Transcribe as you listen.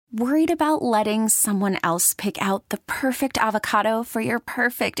Worried about letting someone else pick out the perfect avocado for your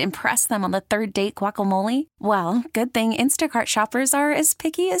perfect impress them on the third date guacamole? Well, good thing Instacart shoppers are as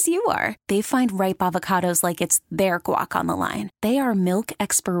picky as you are. They find ripe avocados like it's their guac on the line. They are milk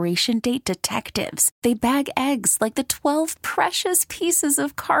expiration date detectives. They bag eggs like the 12 precious pieces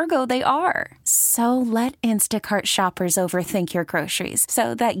of cargo they are. So let Instacart shoppers overthink your groceries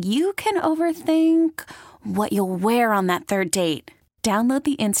so that you can overthink what you'll wear on that third date. Download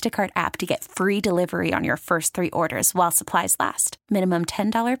the Instacart app to get free delivery on your first 3 orders while supplies last. Minimum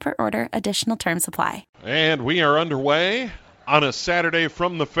 $10 per order. Additional terms apply. And we are underway on a Saturday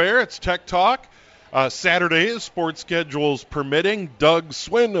from the fair. It's Tech Talk. Saturday, sports schedules permitting. Doug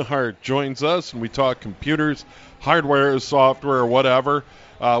Swinhart joins us, and we talk computers, hardware, software, whatever.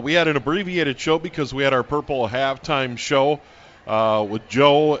 We had an abbreviated show because we had our Purple halftime show with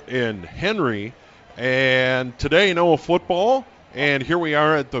Joe and Henry. And today, no football. And here we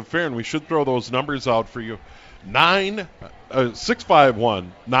are at the fair, and we should throw those numbers out for you.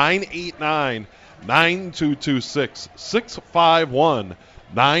 651-989-9226.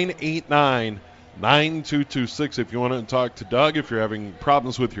 651-989-9226 if you want to talk to Doug, if you're having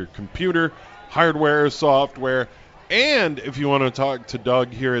problems with your computer, hardware, software, and if you want to talk to Doug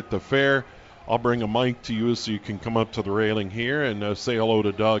here at the fair, I'll bring a mic to you so you can come up to the railing here and say hello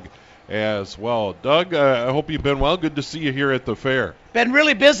to Doug as well. Doug, I hope you've been well. Good to see you here at the fair. Been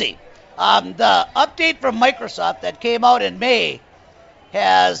really busy. The update from Microsoft that came out in May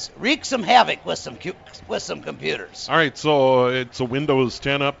has wreaked some havoc with some computers. All right, so it's a Windows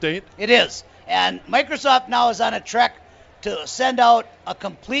 10 update? It is. And Microsoft now is on a trek to send out a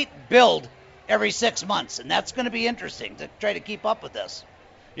complete build every 6 months, and that's going to be interesting to try to keep up with this.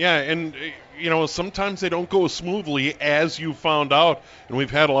 Yeah, and, sometimes they don't go smoothly, as you found out, and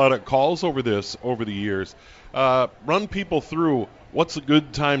we've had a lot of calls over this over the years. Run people through what's a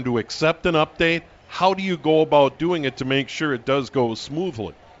good time to accept an update. How do you go about doing it to make sure it does go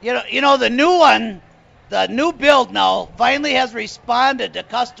smoothly? The new one, the new build now finally has responded to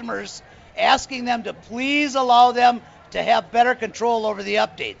customers asking them to please allow them to have better control over the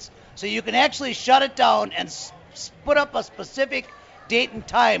updates. So you can actually shut it down and put up a specific date and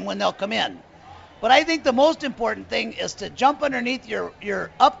time when they'll come in. But I think the most important thing is to jump underneath your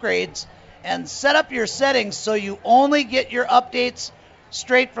upgrades and set up your settings so you only get your updates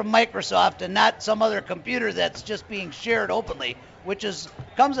straight from Microsoft and not some other computer that's just being shared openly, which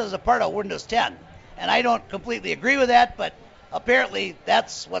comes as a part of Windows 10. And I don't completely agree with that, but apparently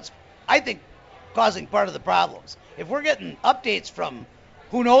that's what's, I think, causing part of the problems. If we're getting updates from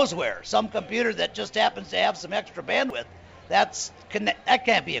who knows where, some computer that just happens to have some extra bandwidth, that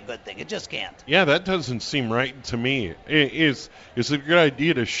can't be a good thing. It just can't. Yeah, that doesn't seem right to me. Is it a good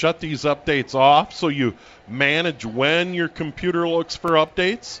idea to shut these updates off so you manage when your computer looks for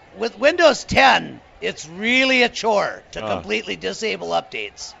updates? With Windows 10, it's really a chore to completely disable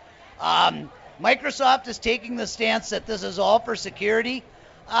updates. Microsoft is taking the stance that this is all for security.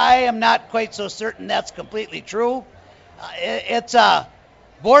 I am not quite so certain that's completely true. It's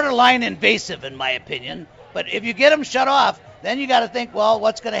borderline invasive, in my opinion. But if you get them shut off, then you got to think, well,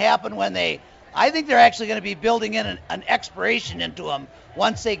 what's going to happen when I think they're actually going to be building in an expiration into them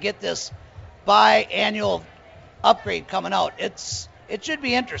once they get this biannual upgrade coming out. It should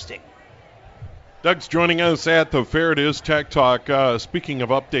be interesting. Doug's joining us at the fair. It is Tech Talk. Speaking of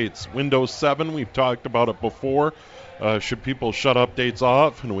updates, Windows 7, we've talked about it before. Should people shut updates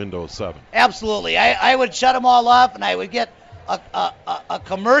off in Windows 7? Absolutely. I would shut them all off, and I would get a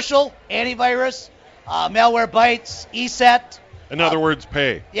commercial antivirus, Malwarebytes, ESET. In other words,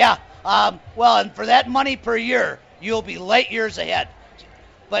 pay. Yeah. And for that money per year, you'll be light years ahead.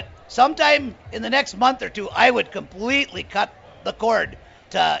 But sometime in the next month or two, I would completely cut the cord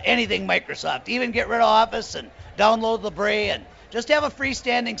to anything Microsoft. Even get rid of Office and download Libre and just have a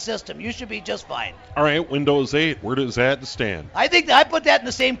freestanding system. You should be just fine. All right, Windows 8, where does that stand? I think I put that in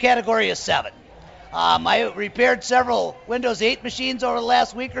the same category as 7. I repaired several Windows 8 machines over the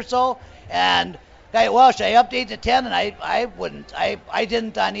last week or so, and should I update to 10? And I wouldn't. I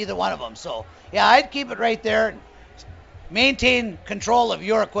didn't on either one of them. So, yeah, I'd keep it right there and maintain control of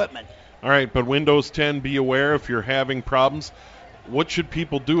your equipment. All right, but Windows 10, be aware if you're having problems. What should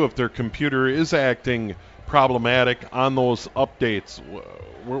people do if their computer is acting problematic on those updates?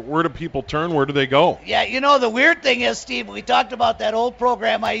 Where do people turn? Where do they go? Yeah, the weird thing is, Steve, we talked about that old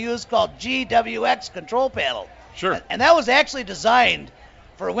program I used called GWX Control Panel. Sure. And that was actually designed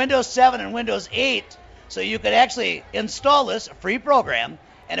for Windows 7 and Windows 8, so you could actually install this, a free program,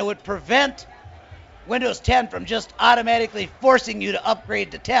 and it would prevent Windows 10 from just automatically forcing you to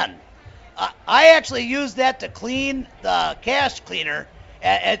upgrade to 10. I actually used that to clean the cache cleaner,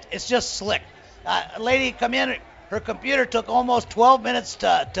 It's just slick. A lady come in, her computer took almost 12 minutes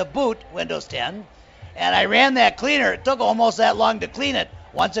to boot Windows 10, and I ran that cleaner. It took almost that long to clean it.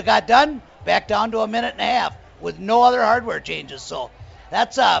 Once it got done, back down to a minute and a half with no other hardware changes. So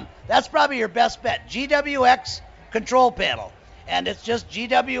that's probably your best bet. GWX control panel, and it's just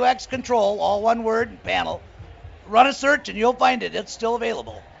GWX control, all one word, panel. Run a search and you'll find it. It's still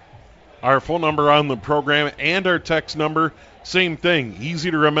available. Our phone number on the program and our text number, same thing, easy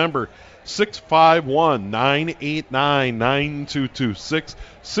to remember, 651-989-9226,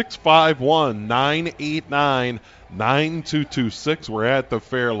 651-989-9226. We're at the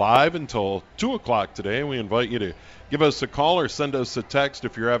fair live until 2 o'clock today. We invite you to give us a call or send us a text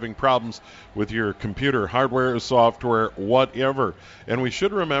if you're having problems with your computer, hardware, software, whatever. And we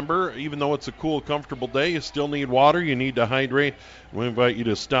should remember, even though it's a cool, comfortable day, you still need water, you need to hydrate. We invite you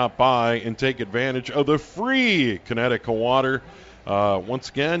to stop by and take advantage of the free Connecticut water. Once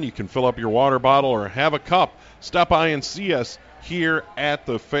again, you can fill up your water bottle or have a cup. Stop by and see us here at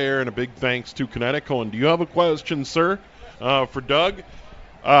the fair, and a big thanks to Connecticut. And do you have a question, sir, for Doug?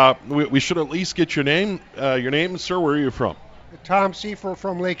 We should at least get your name. Your name, sir, where are you from? Tom Seifer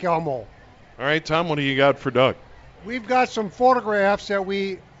from Lake Elmo. All right, Tom, what do you got for Doug? We've got some photographs that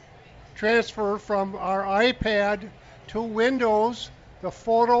we transfer from our iPad to Windows, the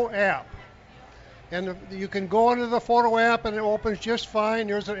photo app. And you can go into the photo app and it opens just fine.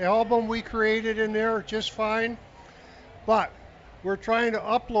 There's an album we created in there just fine. But we're trying to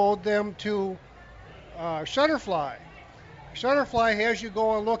upload them to Shutterfly. Shutterfly has you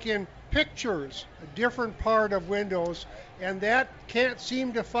go and look in pictures, a different part of Windows, and that can't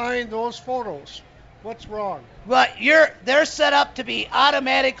seem to find those photos. What's wrong? Well, they're set up to be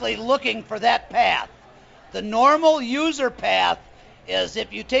automatically looking for that path. The normal user path is,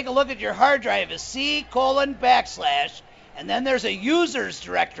 if you take a look at your hard drive, is C://, and then there's a users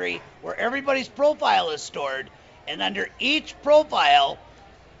directory where everybody's profile is stored, and under each profile,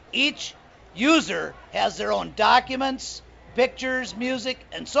 each user has their own documents, pictures, music,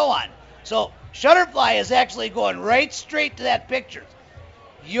 and so on. So Shutterfly is actually going right straight to that picture.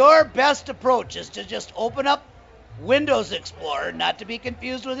 Your best approach is to just open up Windows Explorer, not to be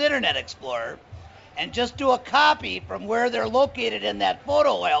confused with Internet Explorer, and just do a copy from where they're located in that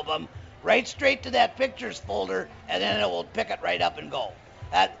photo album right straight to that pictures folder, and then it will pick it right up and go.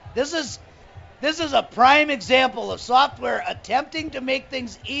 This is a prime example of software attempting to make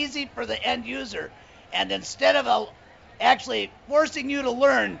things easy for the end user, and instead of actually forcing you to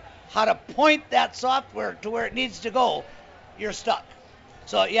learn how to point that software to where it needs to go, you're stuck.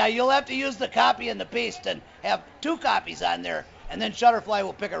 So yeah, you'll have to use the copy and the paste and have two copies on there, and then Shutterfly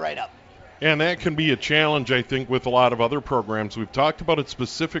will pick it right up. And that can be a challenge, I think, with a lot of other programs. We've talked about it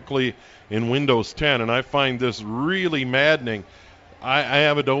specifically in Windows 10, and I find this really maddening. I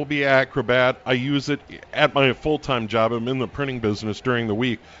have Adobe Acrobat. I use it at my full-time job. I'm in the printing business during the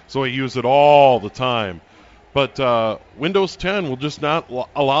week, so I use it all the time. But Windows 10 will just not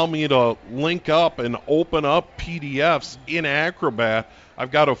allow me to link up and open up PDFs in Acrobat.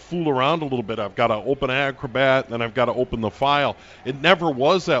 I've got to fool around a little bit. I've got to open Acrobat, and then I've got to open the file. It never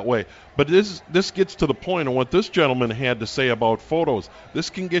was that way. But this gets to the point of what this gentleman had to say about photos. This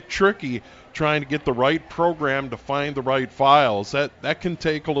can get tricky trying to get the right program to find the right files. That can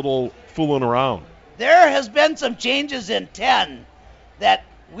take a little fooling around. There has been some changes in 10 that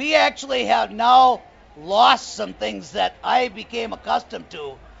we actually have now lost some things that I became accustomed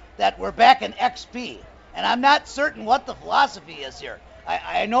to that were back in XP. And I'm not certain what the philosophy is here.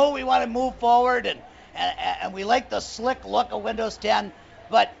 I know we want to move forward and we like the slick look of Windows 10,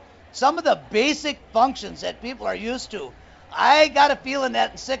 but some of the basic functions that people are used to, I got a feeling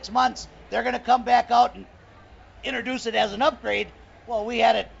that in 6 months they're going to come back out and introduce it as an upgrade. Well, we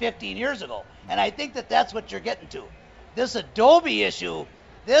had it 15 years ago, and I think that that's what you're getting to. This Adobe issue,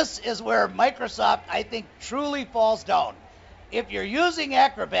 this is where Microsoft, I think, truly falls down. If you're using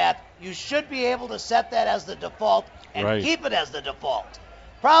Acrobat, you should be able to set that as the default and keep it as the default.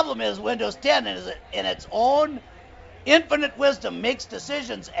 Problem is Windows 10 in its own infinite wisdom makes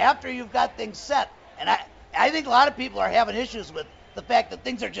decisions after you've got things set. And I think a lot of people are having issues with the fact that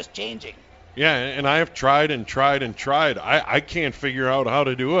things are just changing. Yeah, and I have tried and tried and tried. I can't figure out how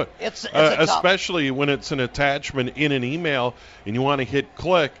to do it. It's especially when it's an attachment in an email and you want to hit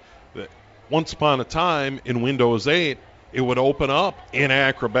click. Once upon a time in Windows 8, it would open up in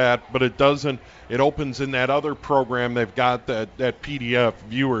Acrobat, but it doesn't. It opens in that other program. They've got that PDF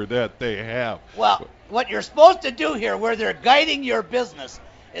viewer that they have. Well, what you're supposed to do here, where they're guiding your business,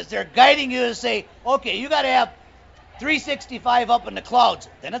 is they're guiding you to say, okay, you got to have 365 up in the clouds.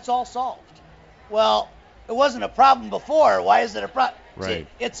 Then it's all solved. Well, it wasn't a problem before. Why is it a problem? Right.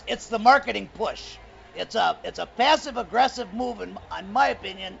 See, it's the marketing push. It's a passive aggressive move, in my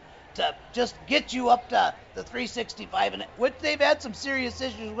opinion, to just get you up to the 365, and which they've had some serious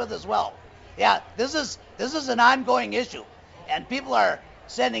issues with as well. Yeah, this is an ongoing issue, and people are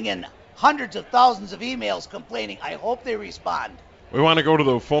sending in hundreds of thousands of emails complaining. I hope they respond. We want to go to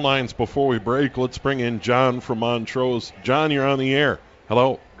the phone lines before we break. Let's bring in John from Montrose. John, you're on the air.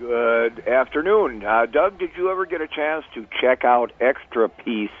 Hello. Good afternoon. Doug, did you ever get a chance to check out Extra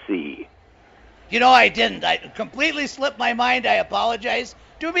PC? You know, I didn't. I completely slipped my mind. I apologize.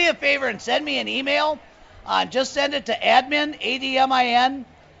 Do me a favor and send me an email. Just send it to admin, ADMIN,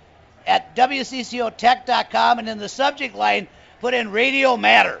 at WCCOtech.com, and in the subject line, put in Radio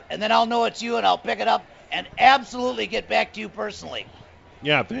Matter, and then I'll know it's you, and I'll pick it up and absolutely get back to you personally.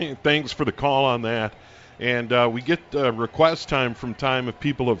 Yeah, thanks for the call on that. And we get request time from time if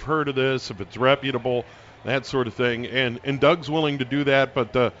people have heard of this, if it's reputable, that sort of thing. And Doug's willing to do that,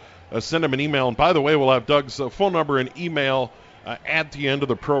 but send him an email. And by the way, we'll have Doug's phone number and email at the end of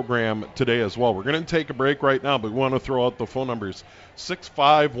the program today as well. We're going to take a break right now, but we want to throw out the phone numbers.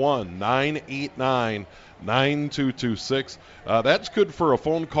 651-989-9226. That's good for a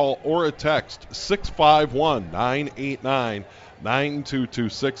phone call or a text.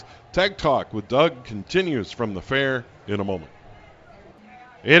 651-989-9226. Tech Talk with Doug continues from the fair in a moment.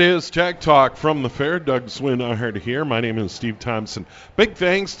 It is Tech Talk from the fair. Doug Swinart here. My name is Steve Thompson. Big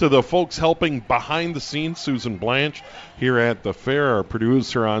thanks to the folks helping behind the scenes, Susan Blanche here at the fair, our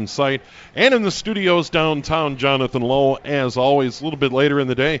producer on site, and in the studios downtown, Jonathan Lowe, as always, a little bit later in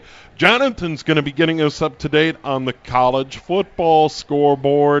the day. Jonathan's going to be getting us up to date on the college football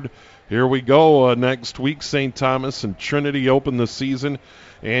scoreboard. Here we go. Next week, St. Thomas and Trinity open the season,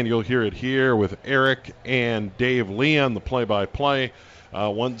 and you'll hear it here with Eric and Dave Lee on the play-by-play.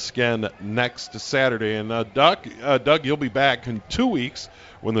 Once again next Saturday. And Doug, you'll be back in 2 weeks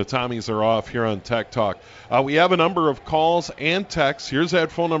when the Tommies are off here on Tech Talk. We have a number of calls and texts. Here's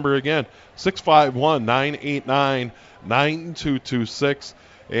that phone number again, 651-989-9226.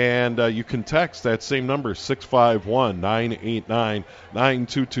 And you can text that same number,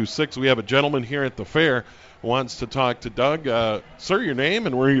 651-989-9226. We have a gentleman here at the fair who wants to talk to Doug. Sir, your name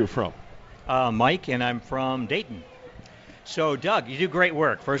and where are you from? Mike, and I'm from Dayton. So, Doug, you do great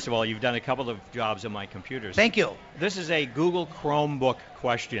work. First of all, you've done a couple of jobs on my computers. Thank you. This is a Google Chromebook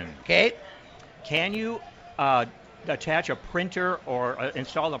question. Okay. Can you attach a printer or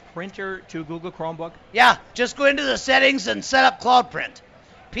install a printer to Google Chromebook? Yeah, just go into the settings and set up Cloud Print.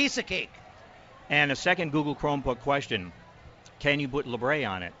 Piece of cake. And a second Google Chromebook question. Can you put Libre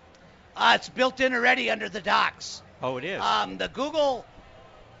on it? It's built in already under the docs. Oh, it is? The Google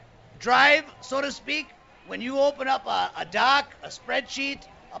Drive, so to speak, when you open up a doc, a spreadsheet,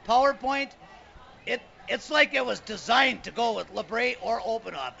 a PowerPoint, it's like it was designed to go with Libre or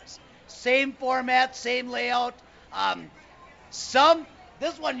OpenOffice. Same format, same layout.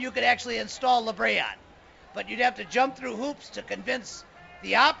 This one you could actually install Libre on, but you'd have to jump through hoops to convince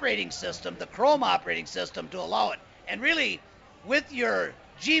the operating system, the Chrome operating system, to allow it. And really, with your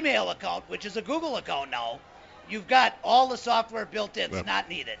Gmail account, which is a Google account now, you've got all the software built in. It's not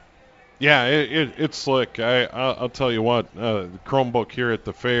needed. Yeah, it's slick. I'll tell you what, the Chromebook here at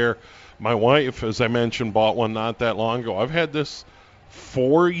the fair, my wife, as I mentioned, bought one not that long ago. I've had this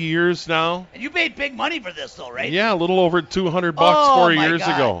 4 years now. And you paid big money for this, though, right? Yeah, a little over $200 4 years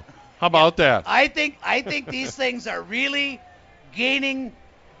ago. How about that? I think these things are really gaining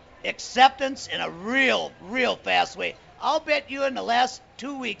acceptance in a real fast way. I'll bet you in the last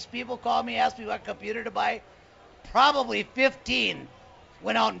 2 weeks, people call me, ask me what computer to buy. Probably 15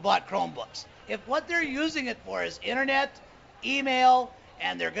 went out and bought Chromebooks. If what they're using it for is internet, email,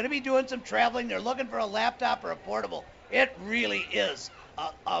 and they're going to be doing some traveling, they're looking for a laptop or a portable, it really is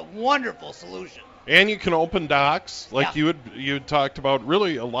a wonderful solution. And you can open docs, like you had talked about.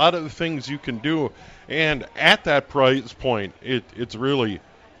 Really, a lot of the things you can do. And at that price point, it's really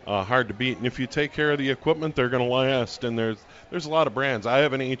hard to beat. And if you take care of the equipment, they're going to last. And there's a lot of brands. I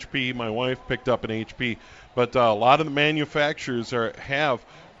have an HP. My wife picked up an HP. But a lot of the manufacturers have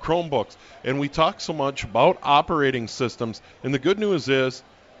Chromebooks. And we talk so much about operating systems. And the good news is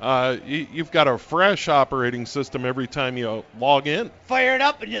you've got a fresh operating system every time you log in. Fire it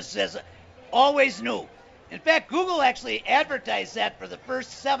up and just says, always new. In fact, Google actually advertised that for the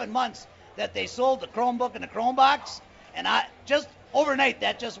first 7 months that they sold the Chromebook and the Chromebox. And just overnight,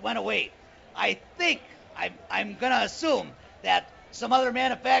 that just went away. I think, I'm going to assume that some other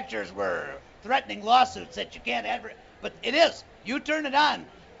manufacturers were threatening lawsuits that you can't advertise. But it is. You turn it on,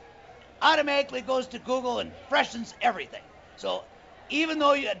 automatically goes to Google and freshens everything. So even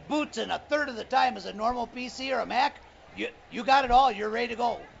though it boots in a third of the time as a normal PC or a Mac, You got it all. You're ready to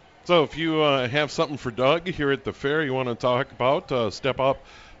go. So if you have something for Doug here at the fair you want to talk about, step up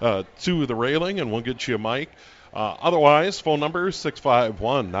to the railing and we'll get you a mic. Otherwise, phone number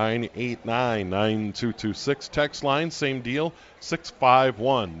 651-989-9226. Text line, same deal,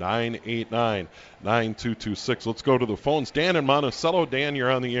 651-989-9226. Let's go to the phones. Dan in Monticello. Dan,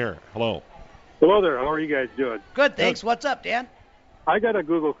 you're on the air. Hello. Hello there. How are you guys doing? Good, thanks. What's up, Dan? I got a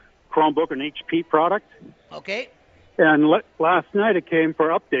Google Chromebook, an HP product, Okay. and last night it came for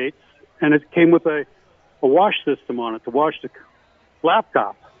updates, and it came with a wash system on it to wash the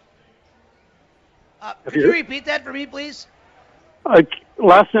laptop. Could you repeat that for me, please?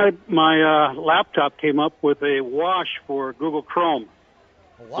 Last night my laptop came up with a wash for Google Chrome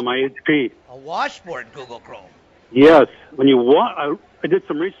on my HP. A washboard Google Chrome. Yes. When you I did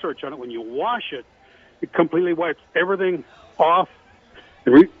some research on it. When you wash it, it completely wipes everything off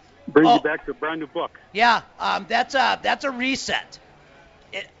and brings you back to a brand new book. Yeah, that's a reset.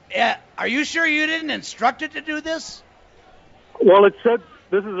 Are you sure you didn't instruct it to do this? Well, it said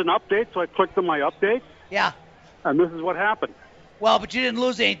this is an update, so I clicked on my update, Yeah. and this is what happened. Well, but you didn't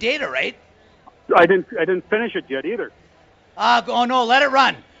lose any data, right? I didn't finish it yet either. Oh no, let it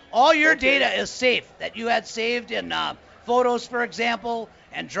run. All your data is safe that you had saved in Photos, for example,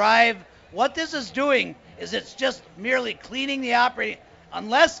 and Drive. What this is doing is it's just merely cleaning the operating.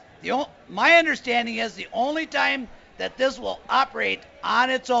 Unless my understanding is the only time that this will operate on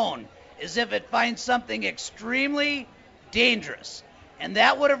its own is if it finds something extremely dangerous, and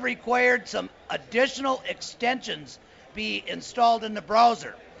that would have required some additional extensions be installed in the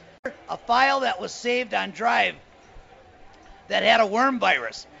browser. A file that was saved on Drive that had a worm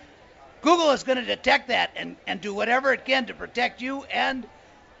virus. Google is going to detect that and do whatever it can to protect you and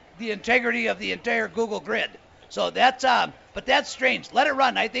the integrity of the entire Google grid. So that's but that's strange. Let it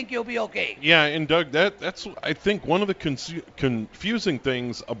run. I think you'll be okay. Yeah, and Doug, that's I think one of the confusing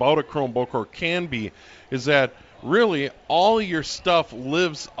things about a Chromebook, or can be, is that really all your stuff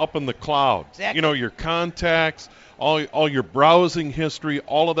lives up in the cloud. Exactly. You know, your contacts, all your browsing history,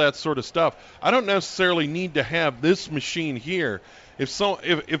 all of that sort of stuff. I don't necessarily need to have this machine here.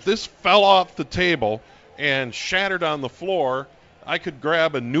 If this fell off the table and shattered on the floor, I could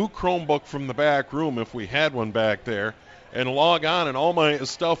grab a new Chromebook from the back room if we had one back there and log on, and all my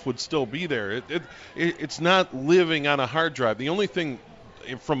stuff would still be there. It's not living on a hard drive. The only thing,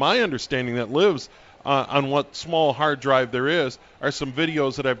 from my understanding, that lives on what small hard drive there is are some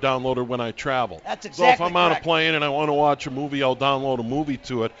videos that I've downloaded when I travel. That's exactly So if I'm on a correct. plane and I want to watch a movie, I'll download a movie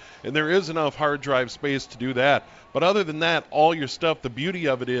to it, and there is enough hard drive space to do that. But other than that, all your stuff, the beauty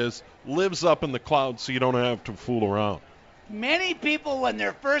of it is, lives up in the cloud, so you don't have to fool around. Many people, when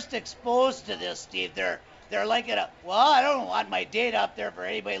they're first exposed to this, Steve, they're like, I don't want my data up there for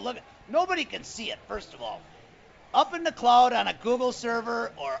anybody to look at. Nobody can see it, first of all. Up in the cloud on a Google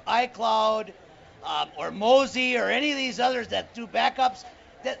server or iCloud or Mozy or any of these others that do backups,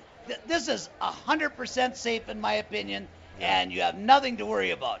 this is 100% safe in my opinion, and you have nothing to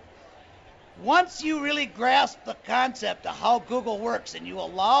worry about. Once you really grasp the concept of how Google works and you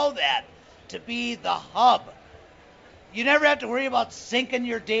allow that to be the hub, you never have to worry about syncing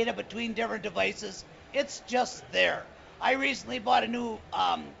your data between different devices. It's just there. I recently bought a new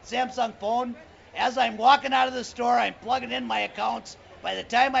Samsung phone. As I'm walking out of the store, I'm plugging in my accounts. By the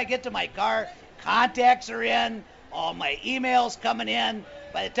time I get to my car, contacts are in, all my emails coming in.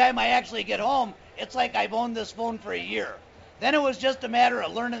 By the time I actually get home, it's like I've owned this phone for a year. Then it was just a matter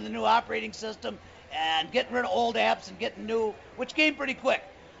of learning the new operating system and getting rid of old apps and getting new, which came pretty quick.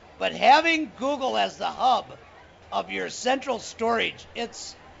 But having Google as the hub of your central storage,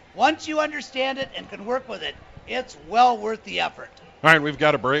 it's once you understand it and can work with it, it's well worth the effort. All right, we've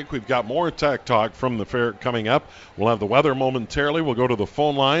got a break. We've got more Tech Talk from the fair coming up. We'll have the weather momentarily. We'll go to the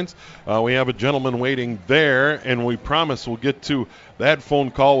phone lines. We have a gentleman waiting there, and we promise we'll get to that phone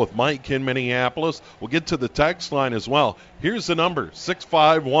call with Mike in Minneapolis. We'll get to the text line as well. Here's the number,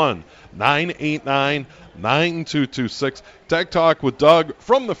 651-989-9226. Tech Talk with Doug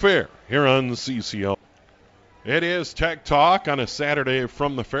from the fair here on CCO. It is Tech Talk on a Saturday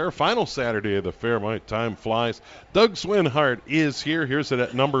from the fair, final Saturday of the fair. My time flies. Doug Swinhart is here. Here's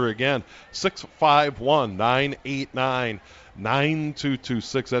that number again,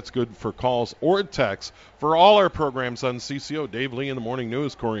 651-989-9226. That's good for calls or texts. For all our programs on CCO, Dave Lee in the Morning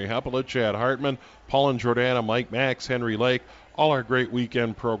News, Corey Heppola, Chad Hartman, Paul and Jordana, Mike Max, Henry Lake, all our great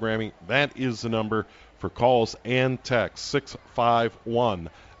weekend programming. That is the number for calls and texts,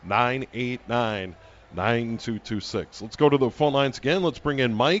 651-989-9226. 9226. Let's go to the phone lines again. Let's bring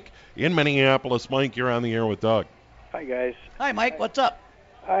in Mike in Minneapolis. Mike, you're on the air with Doug. Hi, guys. Hi, Mike. What's up?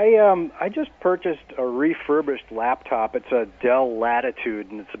 I just purchased a refurbished laptop. It's a Dell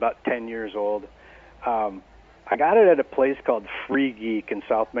Latitude, and it's about 10 years old. I got it at a place called Free Geek in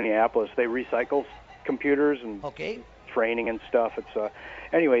South Minneapolis. They recycle computers and training and stuff. It's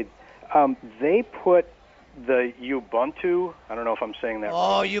anyway. They put the Ubuntu. I don't know if I'm saying that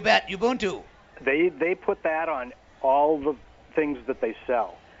right. Oh, you bet, Ubuntu. They put that on all the things that they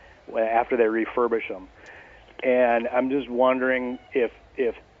sell after they refurbish them, and I'm just wondering if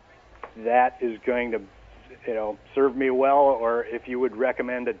that is going to, serve me well, or if you would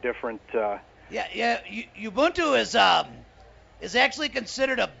recommend a different. Ubuntu is actually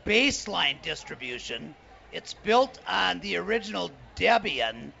considered a baseline distribution. It's built on the original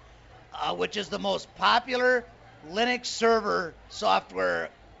Debian, which is the most popular Linux server software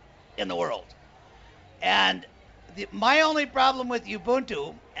in the world. And my only problem with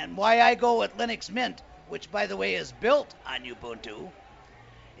Ubuntu, and why I go with Linux Mint, which by the way is built on Ubuntu,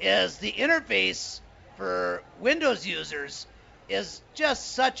 is the interface for Windows users is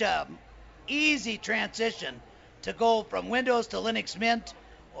just such a easy transition to go from Windows to Linux Mint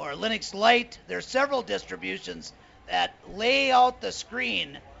or Linux Lite. There's several distributions that lay out the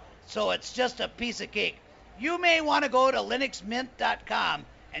screen so it's just a piece of cake. You may want to go to linuxmint.com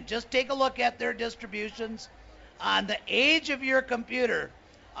and just take a look at their distributions. On the age of your computer,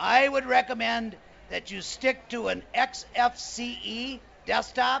 I would recommend that you stick to an XFCE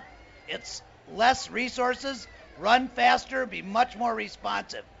desktop. It's less resources, run faster, be much more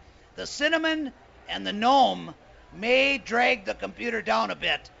responsive. The Cinnamon and the Gnome may drag the computer down a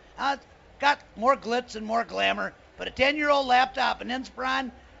bit. Got more glitz and more glamour, but a 10-year-old laptop, an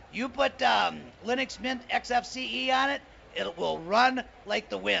Inspiron, you put Linux Mint XFCE on it, it will run like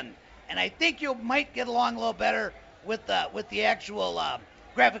the wind. And I think you might get along a little better with the actual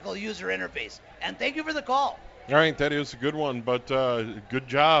graphical user interface. And thank you for the call. All right, that is a good one, but good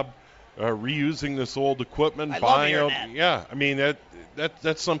job reusing this old equipment. I love hearing that. Yeah, I mean,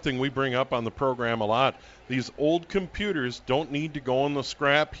 that's something we bring up on the program a lot. These old computers don't need to go in the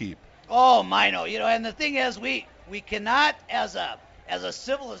scrap heap. Oh, no. And the thing is, we cannot, as a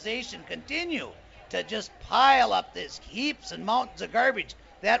civilization, continue to just pile up these heaps and mountains of garbage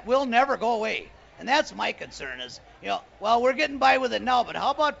that will never go away. And that's my concern is, well, we're getting by with it now, but how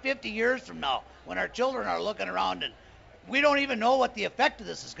about 50 years from now when our children are looking around and we don't even know what the effect of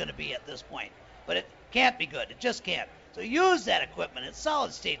this is going to be at this point. But it can't be good. It just can't. So use that equipment. It's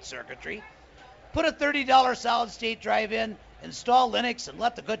solid-state circuitry. Put a $30 solid-state drive in, install Linux, and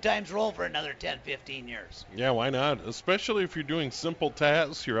let the good times roll for another 10, 15 years. Yeah, why not? Especially if you're doing simple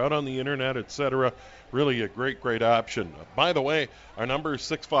tasks, you're out on the internet, etc. Really a great option. By the way, our number is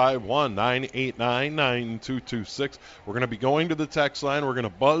 651-989-9226. We're going to be going to the text line. We're going to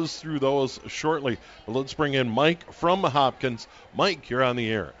buzz through those shortly. But let's bring in Mike from Hopkins. Mike, you're on the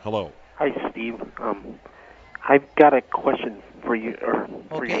air. Hello. Hi, Steve. I've got a question for you, or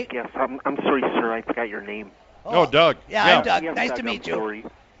for your guest. I'm sorry, sir, I forgot your name. Oh, Doug. Yeah, I'm Doug. Yes, nice Doug, to meet you. Sorry.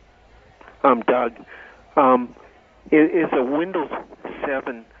 I'm Doug. Is a Windows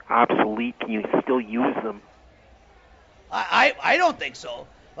 7 obsolete? Can you still use them? I don't think so,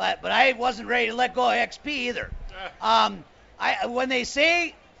 but I wasn't ready to let go of XP either. When they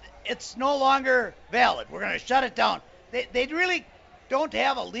say it's no longer valid, we're going to shut it down, they really don't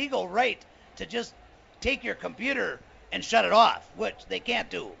have a legal right to just take your computer and shut it off, which they can't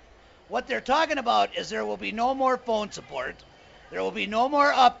do. What they're talking about is there will be no more phone support. There will be no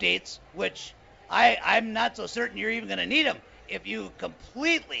more updates, which I'm not so certain you're even going to need them if you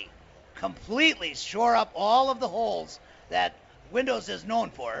completely shore up all of the holes that Windows is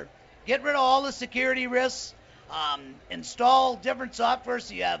known for. Get rid of all the security risks. Install different software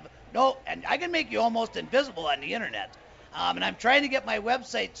so you have and I can make you almost invisible on the internet. And I'm trying to get my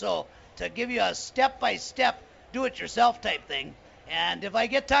website so to give you a step-by-step do-it-yourself type thing. And if I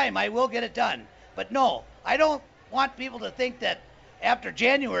get time, I will get it done. But no, I don't want people to think that after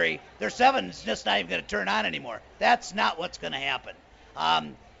January, their 7 is just not even going to turn on anymore. That's not what's going to happen.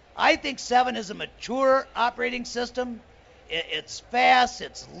 I think 7 is a mature operating system. It's fast.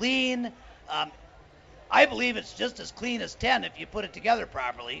 It's lean. I believe it's just as clean as 10 if you put it together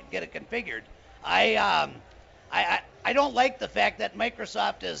properly and get it configured. I don't like the fact that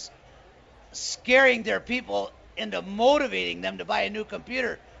Microsoft is scaring their people into motivating them to buy a new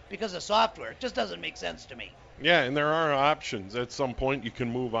computer because of software. It just doesn't make sense to me. Yeah, and there are options. At some point, you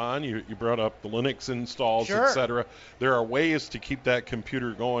can move on. You brought up the Linux installs, Sure. etc. There are ways to keep that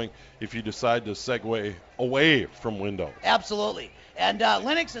computer going if you decide to segue away from Windows. Absolutely. And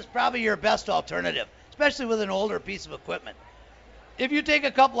Linux is probably your best alternative, especially with an older piece of equipment. If you take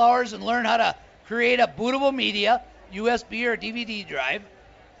a couple hours and learn how to create a bootable media, USB or DVD drive,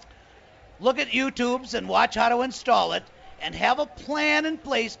 look at YouTubes and watch how to install it, and have a plan in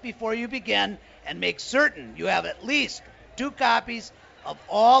place before you begin, and make certain you have at least 2 copies of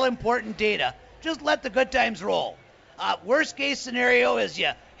all important data. Just let the good times roll. Worst case scenario is you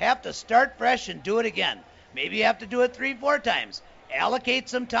have to start fresh and do it again. Maybe you have to do it 3-4 times. Allocate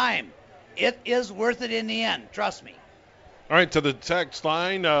some time. It is worth it in the end. Trust me. All right, to the text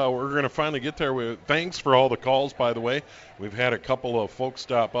line, we're going to finally get there. Thanks for all the calls, by the way. We've had a couple of folks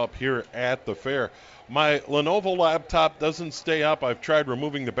stop up here at the fair. My Lenovo laptop doesn't stay up. I've tried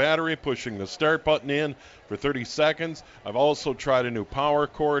removing the battery, pushing the start button in for 30 seconds. I've also tried a new power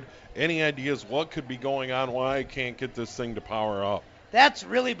cord. Any ideas what could be going on, why I can't get this thing to power up? That's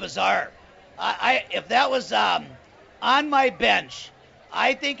really bizarre. If that was on my bench,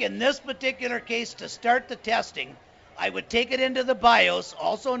 I think in this particular case, to start the testing, I would take it into the BIOS,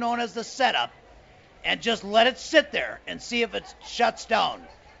 also known as the setup, and just let it sit there and see if it shuts down.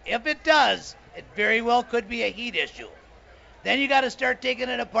 If it does, it very well could be a heat issue. Then you got to start taking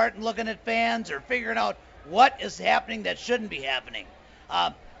it apart and looking at fans or figuring out what is happening that shouldn't be happening.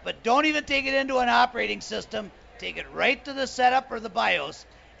 But don't even take it into an operating system. Take it right to the setup or the BIOS.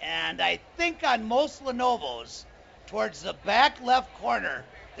 And I think on most Lenovo's, towards the back left corner,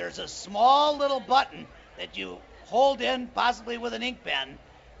 there's a small little button that you hold in, possibly with an ink pen,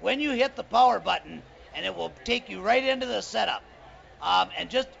 when you hit the power button, and it will take you right into the setup. And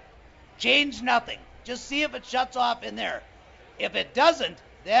just change nothing. Just see if it shuts off in there. If it doesn't,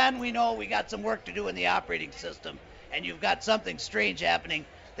 then we know we got some work to do in the operating system, and you've got something strange happening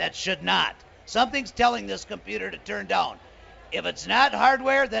that should not. Something's telling this computer to turn down. If it's not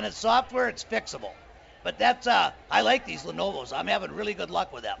hardware, then it's software. It's fixable. But that's I like these Lenovo's. I'm having really good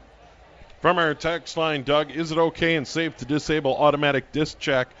luck with them. From our text line, Doug, is it okay and safe to disable automatic disk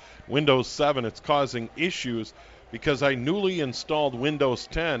check Windows 7? It's causing issues because I newly installed Windows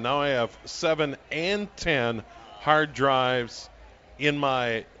 10. Now I have 7 and 10 hard drives in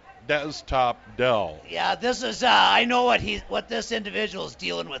my desktop Dell. Yeah, this is I know what this individual is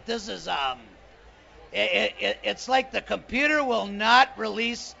dealing with. This is it's like the computer will not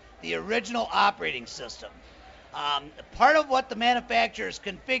release the original operating system. Part of what the manufacturers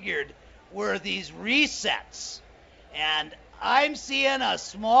configured were these resets, and I'm seeing a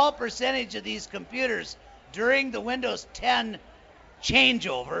small percentage of these computers during the Windows 10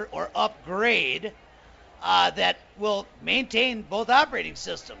 changeover or upgrade that will maintain both operating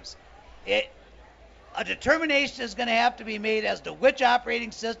systems. A determination is going to have to be made as to which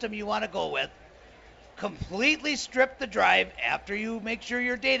operating system you want to go with. Completely strip the drive after you make sure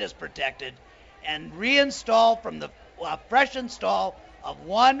your data is protected, and reinstall from the fresh install of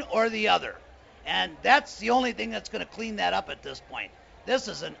one or the other. And that's the only thing that's going to clean that up at this point. This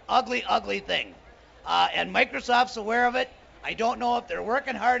is an ugly, ugly thing. And Microsoft's aware of it. I don't know if they're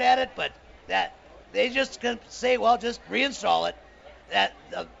working hard at it, but that they just can say, well, just reinstall it. That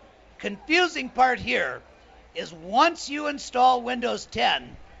the confusing part here is once you install Windows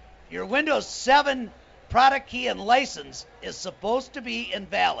 10, your Windows 7 product key and license is supposed to be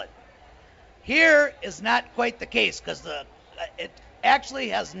invalid. Here is not quite the case because it actually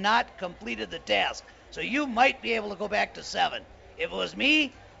has not completed the task. So you might be able to go back to 7. If it was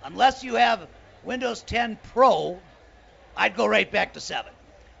me, unless you have Windows 10 Pro, I'd go right back to 7.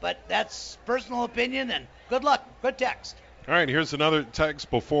 But that's personal opinion, and good luck. Good text. All right, here's another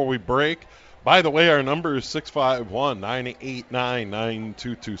text before we break. By the way, our number is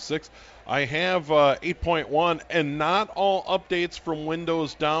 651-989-9226. I have 8.1 and not all updates from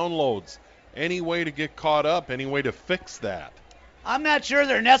Windows downloads. Any way to get caught up? Any way to fix that? I'm not sure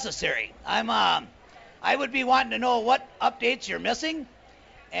they're necessary. I would be wanting to know what updates you're missing,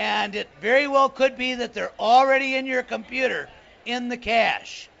 and it very well could be that they're already in your computer in the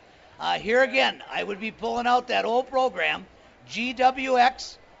cache. Here again, I would be pulling out that old program,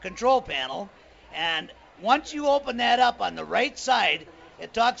 GWX Control Panel, and once you open that up on the right side,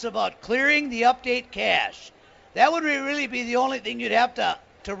 it talks about clearing the update cache. That would really be the only thing you'd have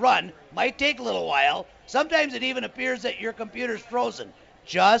to run. Might take a little while. Sometimes it even appears that your computer's frozen.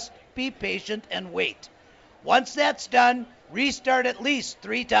 Just be patient and wait. Once that's done, restart at least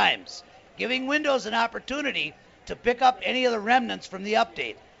 3 times, giving Windows an opportunity to pick up any of the remnants from the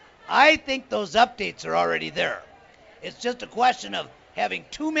update. I think those updates are already there. It's just a question of having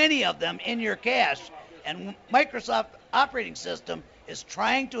too many of them in your cache, and Microsoft operating system is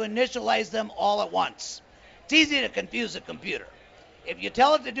trying to initialize them all at once. It's easy to confuse a computer. If you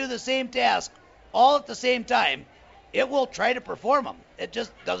tell it to do the same task all at the same time, it will try to perform them. It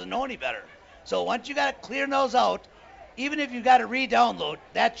just doesn't know any better. So once you got to clear those out, even if you got to re-download,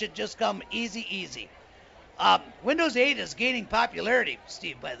 that should just come easy. Windows 8 is gaining popularity,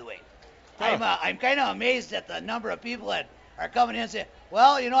 Steve, by the way. I'm kind of amazed at the number of people that are coming in and saying,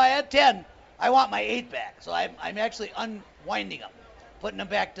 well, I had 10. I want my 8 back. So I'm actually unwinding them, putting them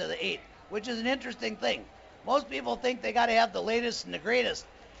back to the 8, which is an interesting thing. Most people think they got to have the latest and the greatest,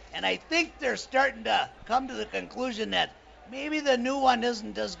 and I think they're starting to come to the conclusion that maybe the new one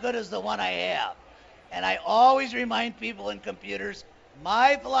isn't as good as the one I have. And I always remind people in computers,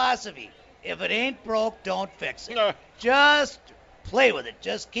 my philosophy, if it ain't broke, don't fix it. Just play with it.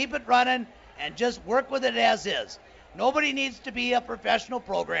 Just keep it running and just work with it as is. Nobody needs to be a professional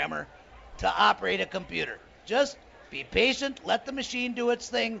programmer to operate a computer. Just be patient, let the machine do its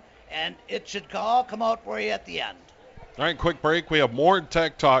thing, and it should all come out for you at the end. All right, quick break. We have more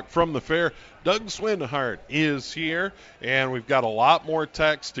Tech Talk from the fair. Doug Swinhart is here, and we've got a lot more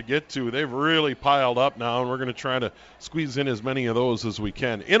texts to get to. They've really piled up now, and we're going to try to squeeze in as many of those as we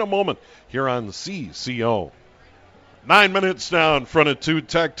can in a moment here on the CCO. 9 minutes now in front of 2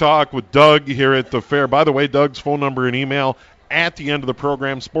 Tech Talk with Doug here at the fair. By the way, Doug's phone number and email at the end of the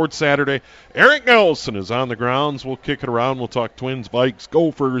program, Sports Saturday. Eric Nelson is on the grounds. We'll kick it around. We'll talk Twins, Vikes,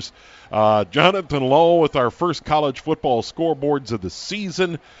 Gophers. Jonathan Lowe with our first college football scoreboards of the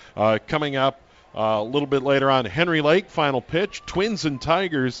season coming up a little bit later on. Henry Lake, final pitch. Twins and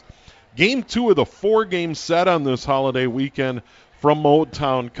Tigers. Game 2 of the 4-game set on this holiday weekend from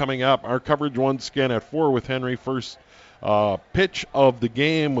Motown coming up. Our coverage once again at 4 with Henry. First pitch of the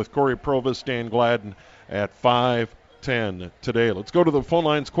game with Corey Provis, Dan Gladden at 5:10 today. Let's go to the phone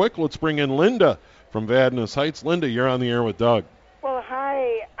lines quick. Let's bring in Linda from Vadnais Heights. Linda, you're on the air with Doug. Well,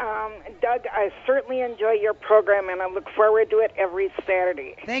 hi, Doug. I certainly enjoy your program, and I look forward to it every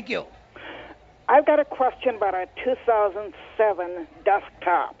Saturday. Thank you. I've got a question about a 2007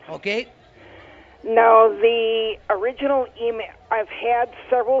 desktop. Okay. Now, the original email, I've had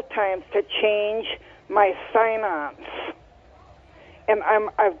several times to change my sign-ons, and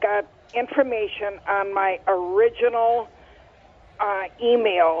I've got information on my original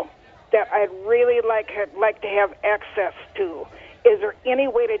email that I'd really like to have access to. Is there any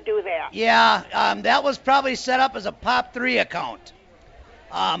way to do that? Yeah, that was probably set up as a POP3 account.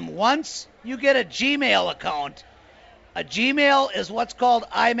 Once you get a Gmail account, a Gmail is what's called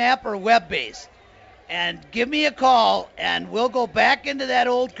IMAP or web-based. And give me a call, and we'll go back into that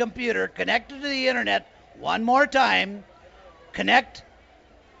old computer, connect it to the internet one more time, connect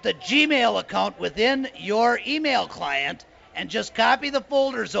the Gmail account within your email client, and just copy the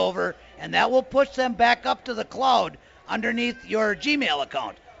folders over, and that will push them back up to the cloud underneath your Gmail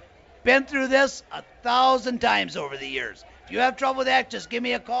account. Been through this 1,000 times over the years. If you have trouble with that, just give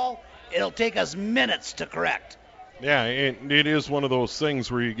me a call. It'll take us minutes to correct. Yeah, it is one of those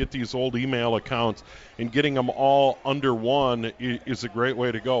things where you get these old email accounts, and getting them all under one is a great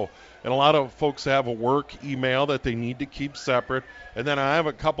way to go. And a lot of folks have a work email that they need to keep separate. And then I have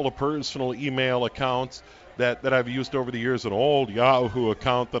a couple of personal email accounts that I've used over the years, an old Yahoo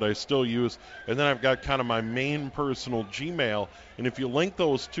account that I still use. And then I've got kind of my main personal Gmail. And if you link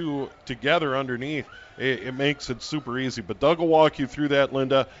those two together underneath, it makes it super easy. But Doug will walk you through that,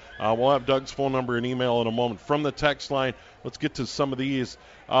 Linda. We'll have Doug's phone number and email in a moment. From the text line, let's get to some of these.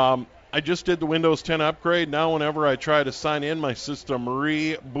 I just did the Windows 10 upgrade. Now whenever I try to sign in, my system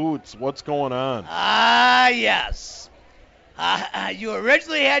reboots. What's going on? Yes. You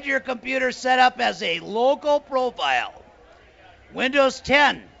originally had your computer set up as a local profile. Windows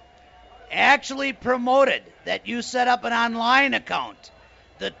 10 actually promoted that you set up an online account.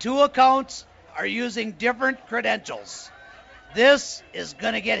 The two accounts are using different credentials. This is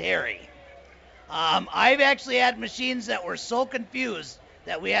going to get hairy. I've actually had machines that were so confused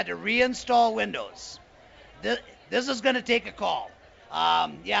that we had to reinstall Windows. This is going to take a call.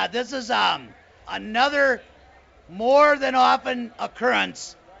 This is another more than often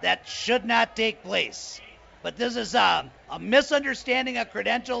occurrence that should not take place. But this is a misunderstanding of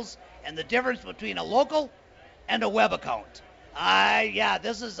credentials and the difference between a local and a web account.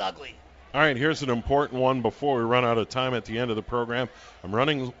 This is ugly. All right, here's an important one before we run out of time at the end of the program. I'm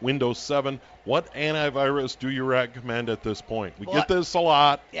running Windows 7. What antivirus do you recommend at this point? We get this a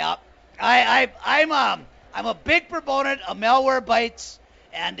lot. Yeah, I'm a big proponent of Malwarebytes,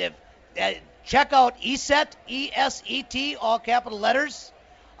 and if check out ESET, E-S-E-T, all capital letters.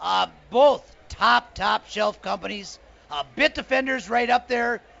 Both top shelf companies. Bitdefender's right up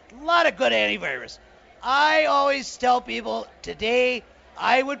there. A lot of good antivirus. I always tell people today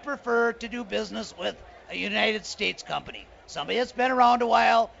I would prefer to do business with a United States company. Somebody that's been around a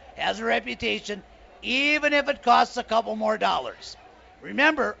while, has a reputation, even if it costs a couple more dollars.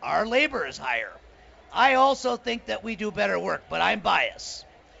 Remember, our labor is higher. I also think that we do better work, but I'm biased.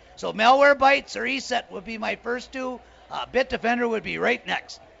 So Malwarebytes or ESET would be my first two. Bitdefender would be right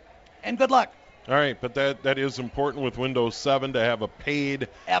next. and good luck. All right, but that is important with Windows 7 to have a paid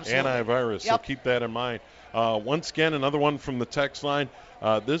antivirus, so keep that in mind. Once again, another one from the text line.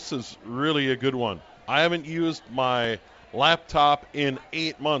 This is really a good one. I haven't used my laptop in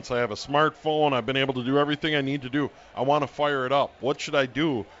 8 months. I have a smartphone. I've been able to do everything I need to do. I want to fire it up. What should I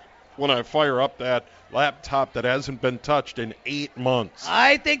do when I fire up that laptop that hasn't been touched in 8 months?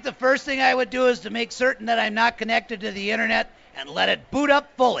 I think the first thing I would do is to make certain that I'm not connected to the internet and let it boot up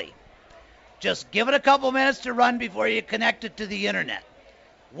fully. Just give it a couple minutes to run before you connect it to the internet.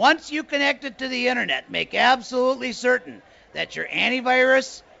 Once you connect it to the internet, make absolutely certain that your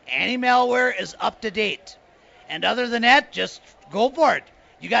antivirus, anti-malware is up to date. And other than that, just go for it.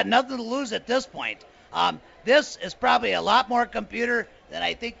 You got nothing to lose at this point. This is probably a lot more computer than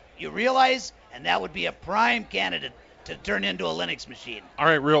I think you realize, and that would be a prime candidate to turn into a Linux machine. All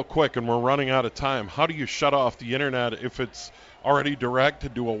right, real quick, and we're running out of time. How do you shut off the internet if it's already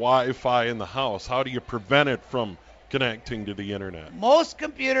directed to a Wi-Fi in the house? How do you prevent it from connecting to the internet? Most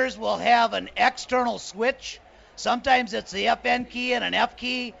computers will have an external switch. Sometimes it's the FN key and an F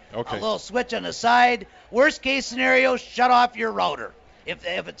key, a little switch on the side. Worst case scenario, shut off your router if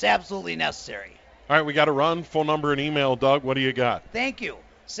it's absolutely necessary. All right, we got to run. Phone number and email, Doug. What do you got? Thank you.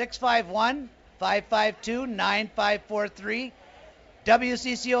 651-552-9543.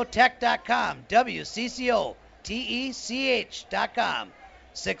 WCCOtech.com. WCCOTECH.com.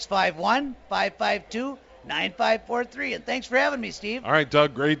 651-552-9543. And thanks for having me, Steve. All right,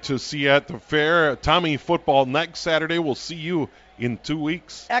 Doug, great to see you at the fair. Tommy football next Saturday. We'll see you in 2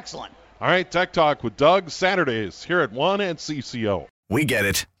 weeks. Excellent. All right, Tech Talk with Doug, Saturdays here at 1 at CCO. We get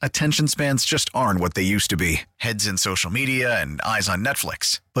it. Attention spans just aren't what they used to be. Heads in social media and eyes on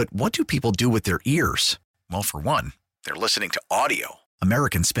Netflix. But what do people do with their ears? Well, for one, they're listening to audio.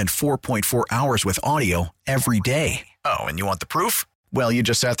 Americans spend 4.4 hours with audio every day. Oh, and you want the proof? Well, you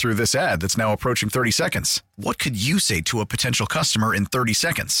just sat through this ad that's now approaching 30 seconds. What could you say to a potential customer in 30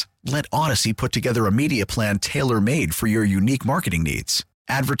 seconds? Let Odyssey put together a media plan tailor-made for your unique marketing needs.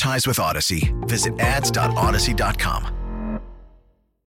 Advertise with Odyssey. Visit ads.odyssey.com.